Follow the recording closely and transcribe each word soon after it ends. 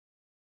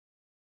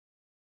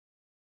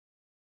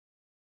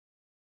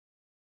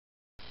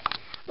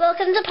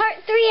Welcome to part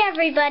 3,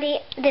 everybody.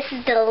 This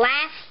is the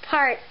last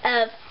part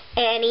of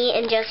Annie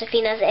and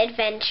Josefina's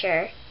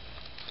adventure.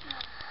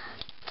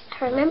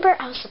 I remember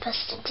I was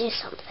supposed to do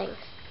something. What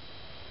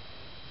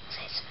was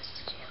I supposed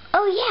to do?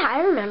 Oh yeah,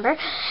 I remember.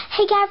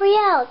 Hey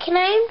Gabrielle, can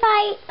I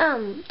invite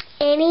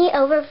Annie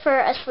over for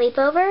a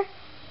sleepover?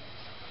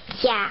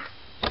 Yeah.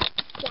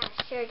 Yeah,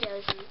 sure,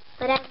 Josie.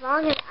 But as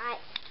long as I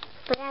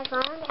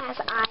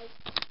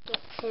get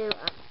to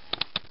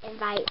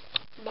invite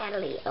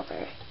Natalie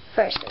over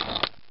for a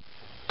sleepover.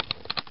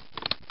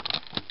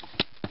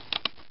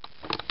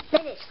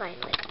 Then it's fine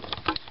with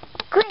me.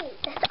 Great,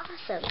 that's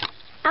awesome.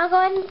 I'll go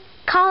and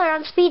call her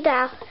on speed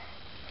dial.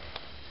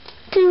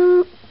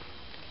 Doo.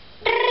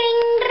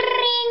 Ring,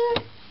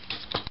 ring.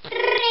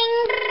 Ring,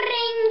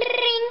 ring,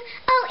 ring.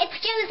 Oh, it's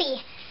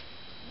Josie.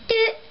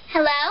 Doo.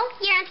 Hello?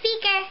 You're on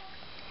speaker.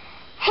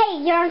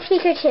 Hey, you're on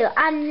speaker too.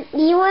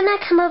 You wanna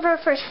come over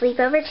for a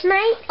sleepover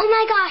tonight? Oh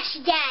my gosh,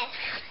 yes.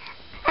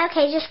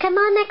 Okay, just come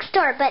on next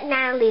door, but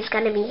Natalie's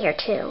gonna be here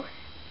too.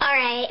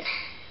 Alright.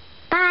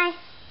 Bye.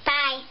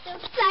 Bye. So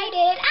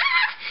excited.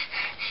 Ah!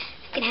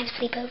 I'm gonna have a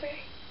sleepover.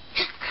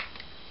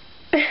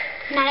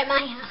 Not at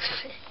my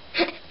house.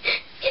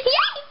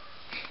 Yay!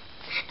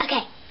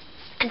 Okay,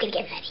 I'm gonna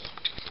get ready.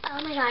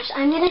 Oh my gosh,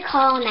 I'm gonna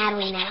call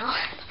Natalie now.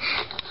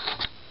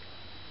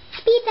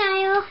 Speed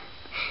dial.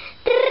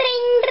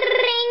 Ring,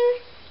 ring.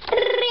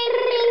 Ring,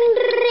 ring,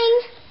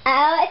 ring.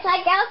 Oh, it's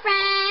my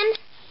girlfriend.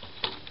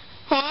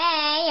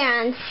 Hey, you're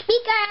on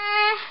speaker.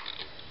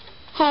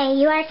 Hey,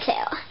 you are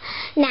too.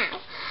 Now,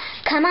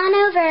 come on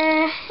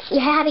over.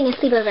 You're having a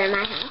sleepover in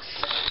my house.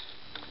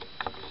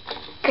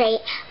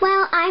 Great.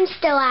 Well, I'm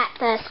still at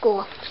the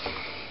school.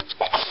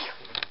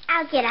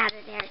 I'll get out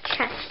of there,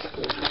 trust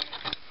me.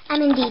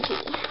 I'm in DT.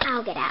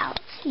 I'll get out.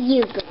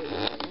 You believe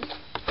me.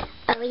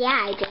 Oh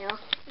yeah, I do.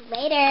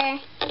 Later.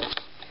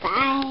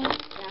 Bye,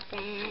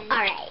 girlfriend.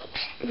 Alright.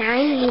 Now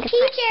I need to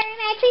Teacher,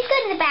 may I please go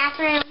to the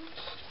bathroom?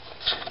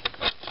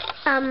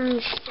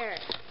 Sure.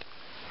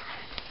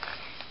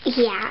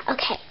 Yeah,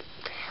 okay.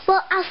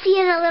 Well, I'll see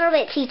you in a little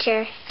bit,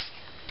 teacher.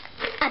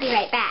 I'll be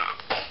right back.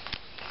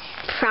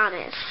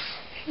 Promise.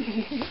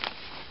 Alright,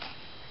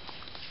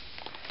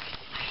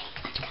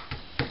 let's go.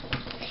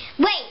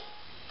 Wait!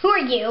 Who are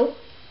you?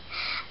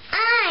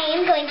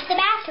 I'm going to the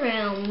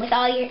bathroom with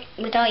all your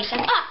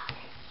stuff. Oh!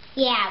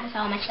 Yeah, with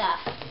all my stuff.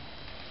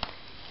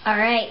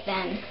 Alright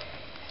then.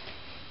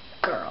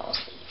 Girls.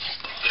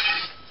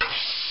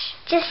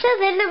 Just so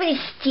that nobody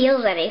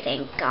steals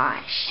anything.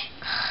 Gosh.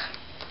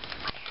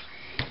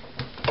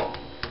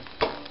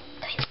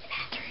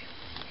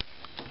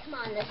 Come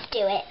on, let's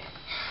do it.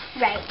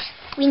 Right.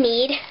 We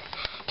need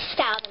to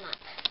style them up.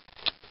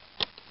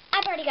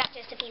 I've already got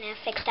Josefina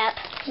fixed up.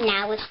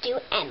 Now let's do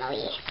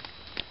Emily.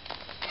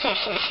 Where's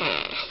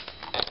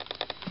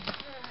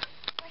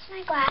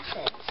my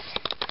glasses?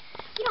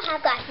 You don't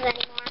have glasses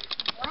anymore.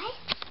 What?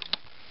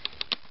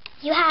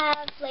 You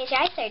have laser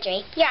eye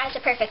surgery. Your eyes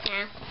are perfect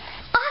now.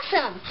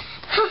 Awesome!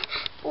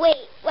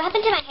 Wait, what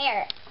happened to my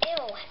hair?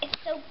 Ew, it's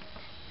so...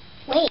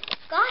 Wait,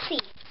 it's glossy.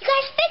 You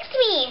guys fixed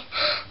me!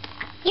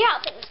 Your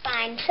outfit was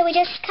fine, so we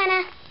just kind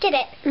of did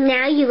it.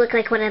 Now you look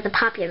like one of the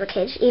popular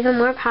kids, even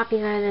more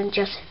popular than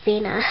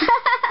Josefina.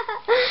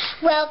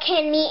 Well,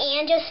 can me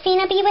and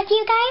Josefina be with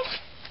you guys?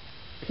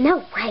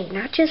 No way,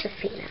 not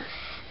Josefina.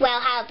 Well,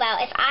 how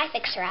about if I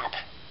fix her up?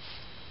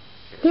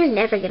 You're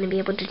never going to be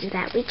able to do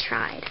that. We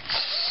tried.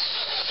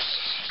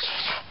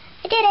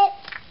 I did it.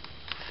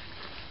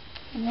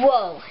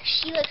 Whoa,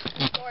 she looks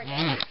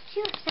gorgeous.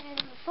 She looks better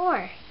than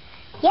before.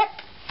 Yep,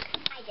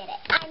 I did it.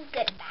 I'm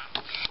good at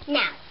that.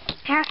 Now,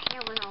 her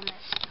hair was all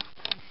messed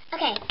up.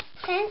 Okay,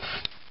 since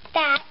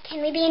that,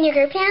 can we be in your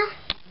group now?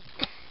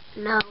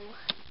 No.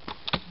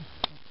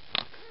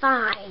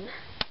 Fine.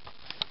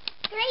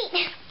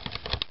 Great.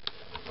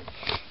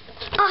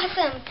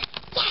 Awesome.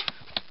 Yes.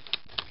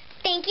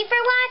 Thank you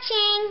for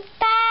watching.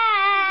 Bye.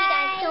 Thank you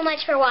guys so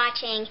much for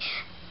watching.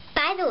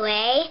 By the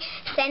way,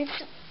 since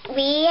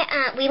we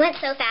went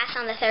so fast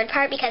on the third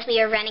part because we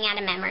were running out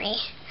of memory.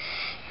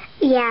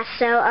 Yeah,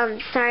 so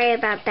sorry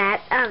about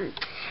that.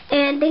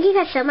 And thank you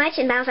guys so much,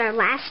 and that was our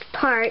last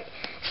part.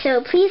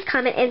 So please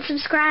comment and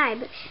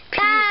subscribe.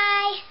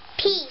 Bye.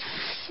 Peace.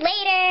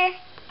 Later.